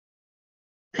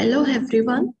Hello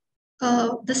everyone.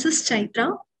 This is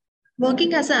Chaitra,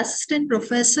 working as an assistant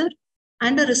professor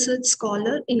and a research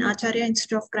scholar in Acharya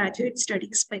Institute of Graduate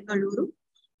Studies, Bengaluru.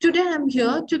 Today I'm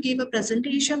here to give a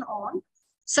presentation on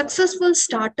successful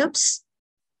startups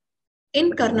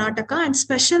in Karnataka and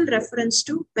special reference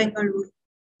to Bengaluru.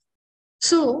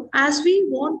 So, as we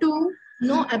want to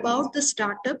know about the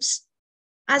startups,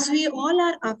 as we all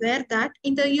are aware that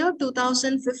in the year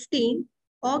 2015,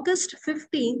 August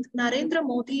 15th, Narendra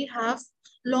Modi have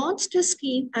launched a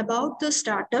scheme about the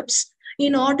startups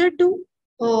in order to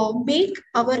make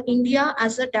our India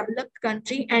as a developed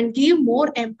country and give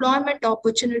more employment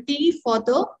opportunity for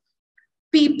the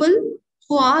people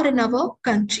who are in our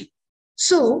country.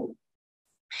 So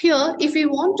here, if we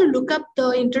want to look up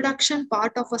the introduction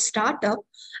part of a startup,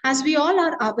 as we all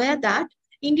are aware that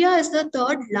India is the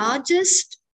third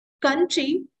largest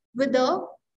country with a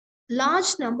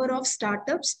large number of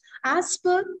startups. As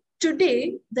per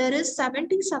today, there is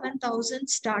 77,000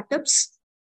 startups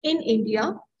in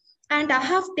India. And I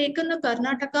have taken a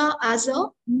Karnataka as a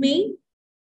main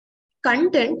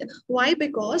content. Why?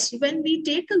 Because when we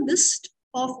take a list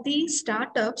of the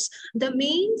startups, the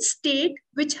main state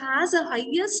which has a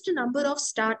highest number of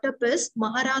startup is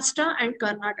Maharashtra and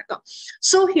Karnataka.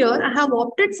 So here I have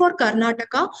opted for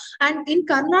Karnataka, and in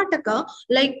Karnataka,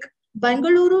 like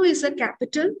Bengaluru is a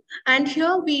capital, and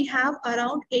here we have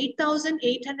around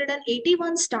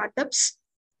 8,881 startups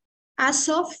as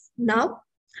of now,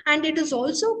 and it is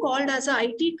also called as a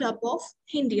IT Club of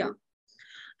India.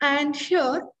 And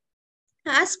here,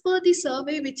 as per the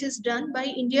survey which is done by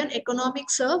Indian Economic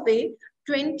Survey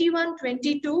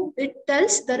 21-22,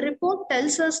 the report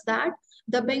tells us that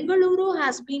the Bengaluru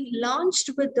has been launched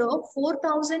with the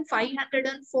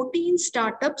 4,514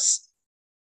 startups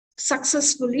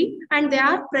successfully, and they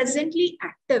are presently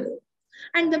active.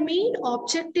 And the main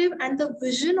objective and the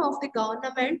vision of the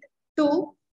government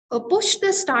to push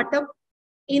the startup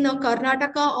in a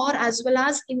Karnataka or as well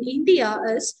as in India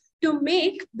is to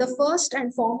make the first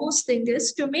and foremost thing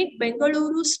is to make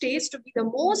Bengaluru stays to be the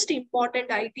most important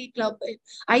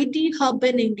IT hub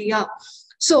in India.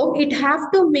 So it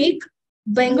have to make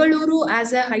Bengaluru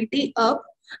as a IT hub,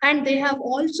 and they have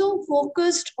also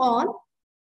focused on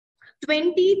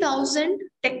 20,000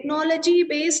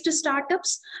 technology-based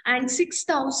startups and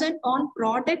 6,000 on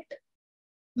product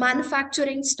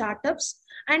manufacturing startups.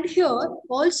 And here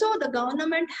also the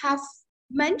government have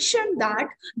mentioned that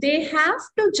they have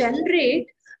to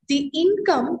generate the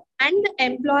income and the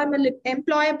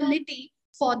employability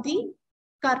for the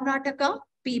Karnataka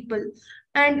people.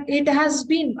 And it has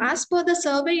been, as per the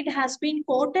survey, it has been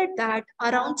quoted that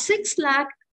around 6 lakh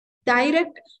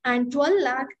direct and 12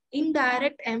 lakh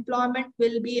indirect employment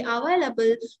will be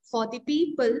available for the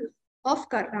people of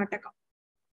Karnataka.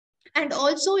 And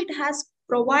also it has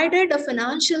provided a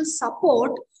financial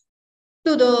support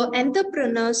to the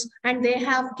entrepreneurs, and they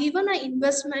have given an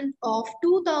investment of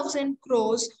 2,000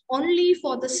 crores only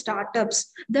for the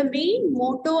startups. The main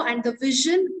motto and the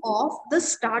vision of the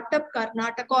Startup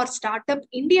Karnataka or Startup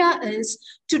India is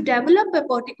to develop a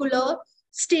particular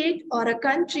state or a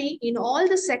country in all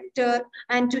the sector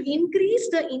and to increase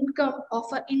the income of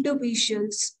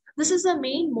individuals. This is the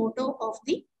main motto of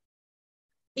the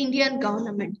Indian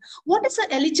government. What is the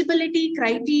eligibility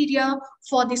criteria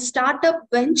for the startup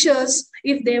ventures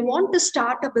if they want to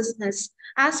start a business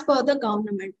as per the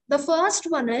government? The first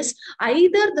one is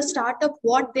either the startup,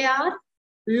 what they are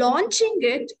launching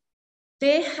it,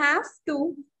 they have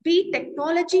to be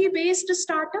technology based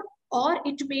startup, or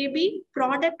it may be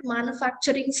product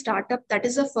manufacturing startup. That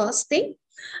is the first thing.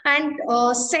 And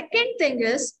second thing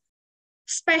is,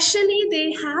 especially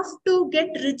they have to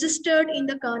get registered in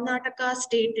the Karnataka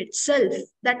state itself.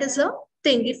 That is a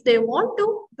thing. If they want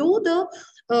to do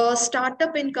the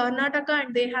startup in Karnataka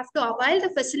and they have to avail the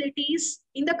facilities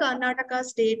in the Karnataka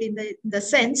state in the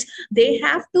sense, they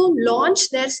have to launch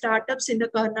their startups in the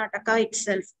Karnataka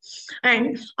itself.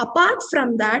 And apart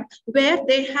from that, where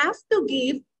they have to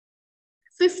give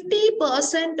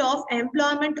 50% of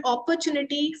employment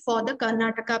opportunity for the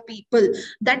Karnataka people.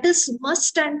 That is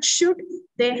must and should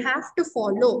they have to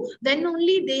follow. Then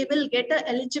only they will get the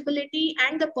eligibility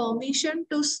and the permission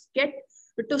to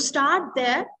start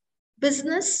their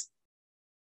business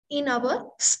in our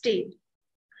state.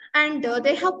 And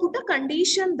they have put a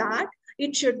condition that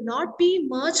It should not be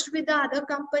merged with the other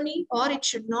company, or it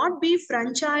should not be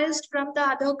franchised from the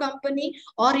other company,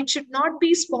 or it should not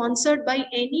be sponsored by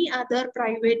any other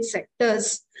private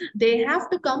sectors. They have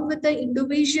to come with the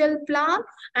individual plan,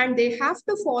 and they have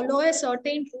to follow a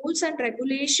certain rules and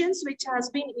regulations which has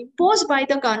been imposed by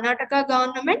the Karnataka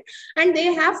government, and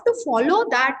they have to follow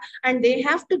that, and they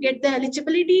have to get the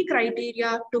eligibility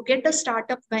criteria to get the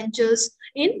startup ventures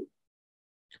in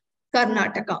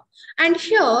Karnataka. And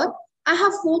here I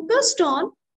have focused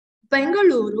on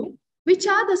Bengaluru, which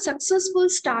are the successful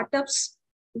startups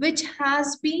which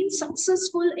has been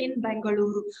successful in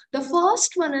Bengaluru. The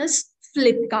first one is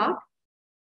Flipkart,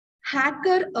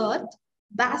 Hacker Earth,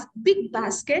 Big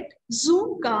Basket,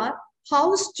 Zoom Car,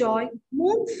 House Joy,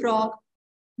 Moonfrog,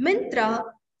 Mintra,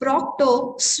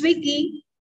 Procto, Swiggy,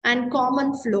 and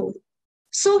Common Flow.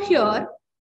 So here,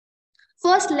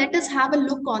 first, let us have a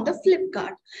look on the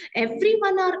Flipkart.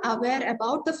 Everyone are aware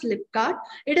about the Flipkart.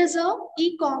 It is a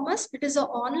e-commerce. It is an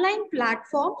online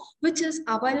platform which is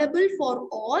available for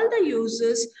all the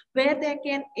users, where they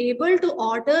can able to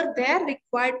order their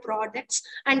required products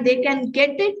and they can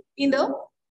get it in the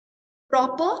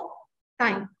proper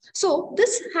time. So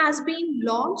this has been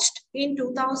launched in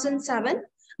 2007.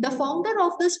 The founder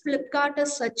of this Flipkart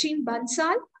is Sachin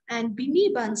Bansal and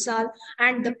Bini Bansal,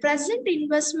 and the present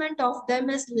investment of them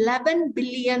is 11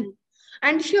 billion.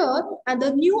 And here,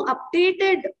 the new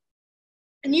updated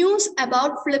news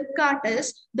about Flipkart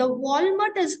is the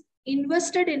Walmart is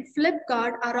invested in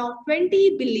Flipkart around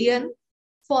 20 billion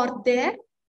for their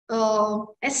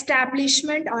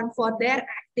establishment and for their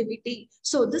activity.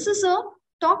 So this is a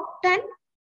top 10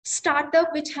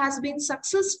 startup which has been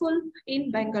successful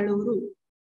in Bengaluru.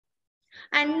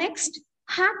 And next,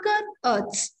 Hacker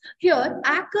Earths. Here,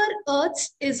 Hacker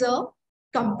Earths is a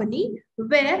company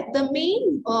where the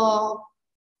main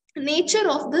nature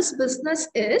of this business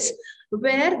is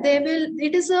where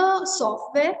it is a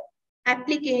software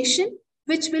application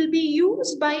which will be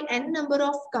used by n number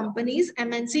of companies,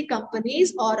 MNC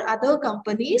companies or other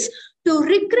companies, to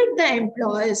recruit the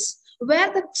employees,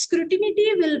 where the scrutiny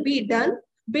will be done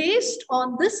based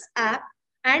on this app,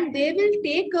 and they will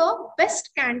take a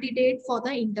best candidate for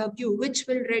the interview, which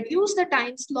will reduce the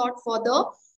time slot for the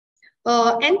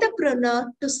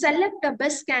entrepreneur to select the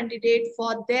best candidate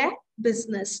for their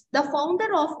business. The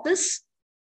founder of this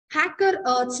Hacker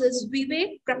Earths is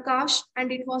Vivek Prakash,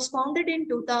 and it was founded in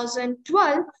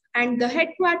 2012, and the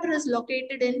headquarters is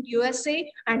located in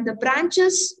USA, and the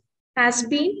branches has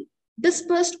been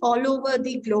dispersed all over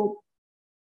the globe.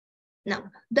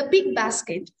 Now, the Big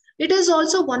Basket. It is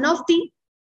also one of the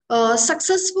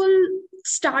successful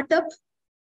startup.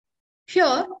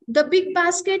 Here, the Big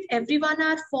Basket, everyone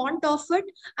are fond of it,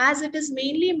 as it is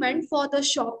mainly meant for the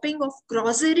shopping of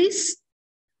groceries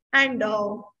and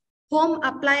home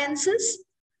appliances.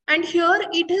 And here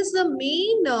it is the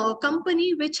main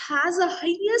company which has the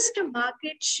highest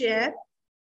market share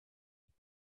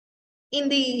in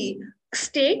the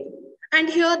state. And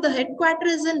here the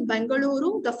headquarters is in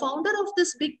Bengaluru. The founder of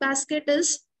this Big Basket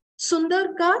is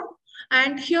Sundar Kar,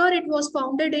 and here it was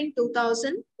founded in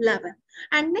 2011.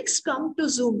 And next come to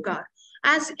Zoom Car.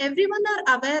 As everyone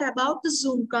are aware about the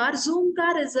Zoom Car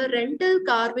is a rental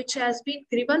car which has been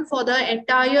driven for the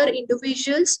entire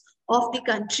individuals of the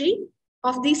country,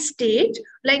 of the state,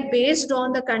 like based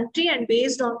on the country and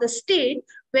based on the state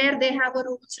where they have a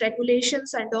rules,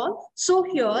 regulations and all. So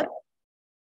here,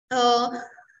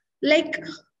 like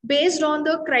based on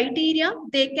the criteria,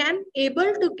 they can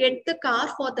able to get the car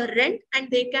for the rent and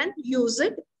they can use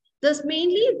it. This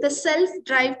mainly the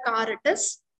self-drive car it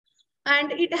is.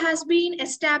 And it has been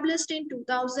established in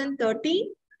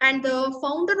 2013. And the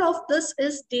founder of this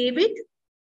is David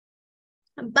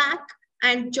Back,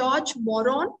 and George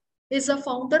Moron is a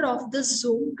founder of this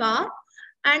Zoom Car.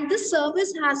 And this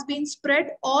service has been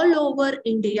spread all over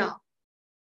India.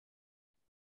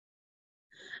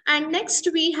 And next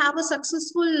we have a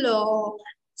successful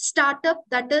startup,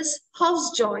 that is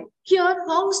House Joy. Here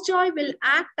House Joy will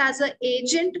act as an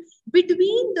agent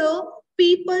between the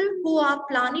people who are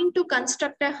planning to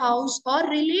construct a house or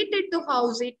related to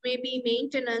house. It may be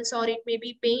maintenance, or it may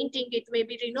be painting, it may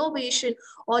be renovation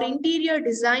or interior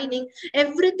designing.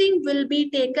 Everything will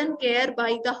be taken care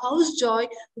by the House Joy,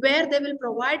 where they will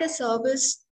provide a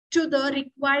service to the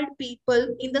required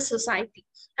people in the society.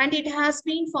 And it has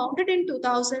been founded in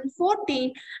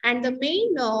 2014, and the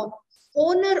main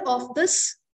owner of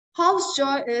this House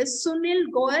Joy is Sunil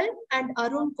Goel and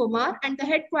Arun Kumar, and the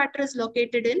headquarters is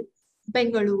located in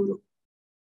Bengaluru.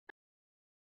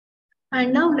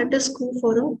 And now let us go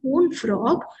for a Moon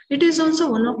Frog. It is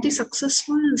also one of the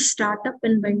successful startup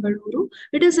in Bengaluru.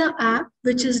 It is an app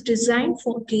which is designed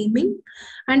for gaming,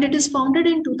 and it is founded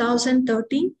in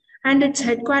 2013, and its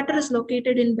headquarters is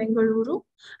located in Bengaluru.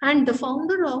 And the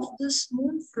founder of this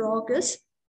Moon Frog is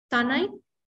Tanay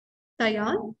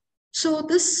Tayal. So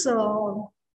this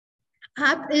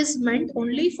app is meant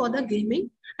only for the gaming,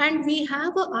 and we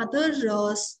have other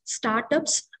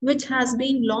startups which has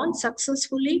been launched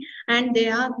successfully and they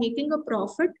are making a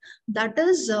profit. That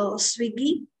is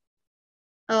Swiggy,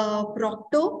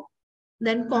 Procto,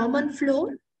 then Common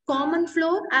Floor,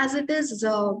 as it is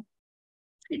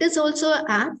also an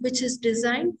app which is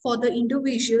designed for the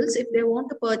individuals. If they want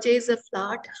to purchase a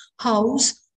flat,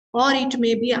 house, or it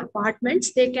may be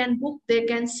apartments, they can book, they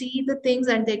can see the things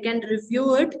and they can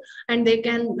review it, and they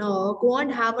can go and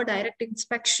have a direct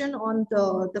inspection on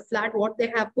the flat what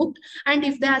they have booked. And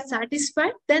if they are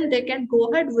satisfied, then they can go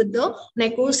ahead with the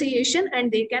negotiation and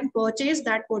they can purchase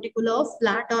that particular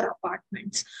flat or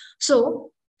apartments.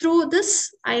 So through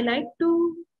this, I like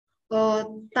to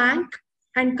thank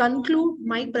and conclude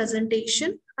my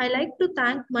presentation. I like to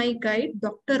thank my guide,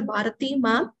 Dr. Bharati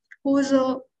ma'am, who is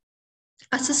a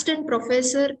assistant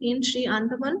professor in Sri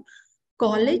Andaman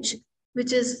College,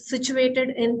 which is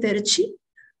situated in Tiruchi.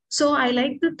 So I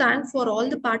like to thank for all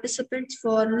the participants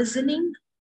for listening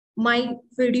my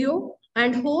video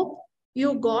and hope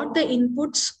you got the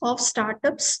inputs of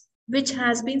startups which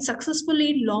has been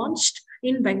successfully launched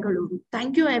in Bengaluru.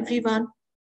 Thank you everyone.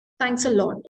 Thanks a lot.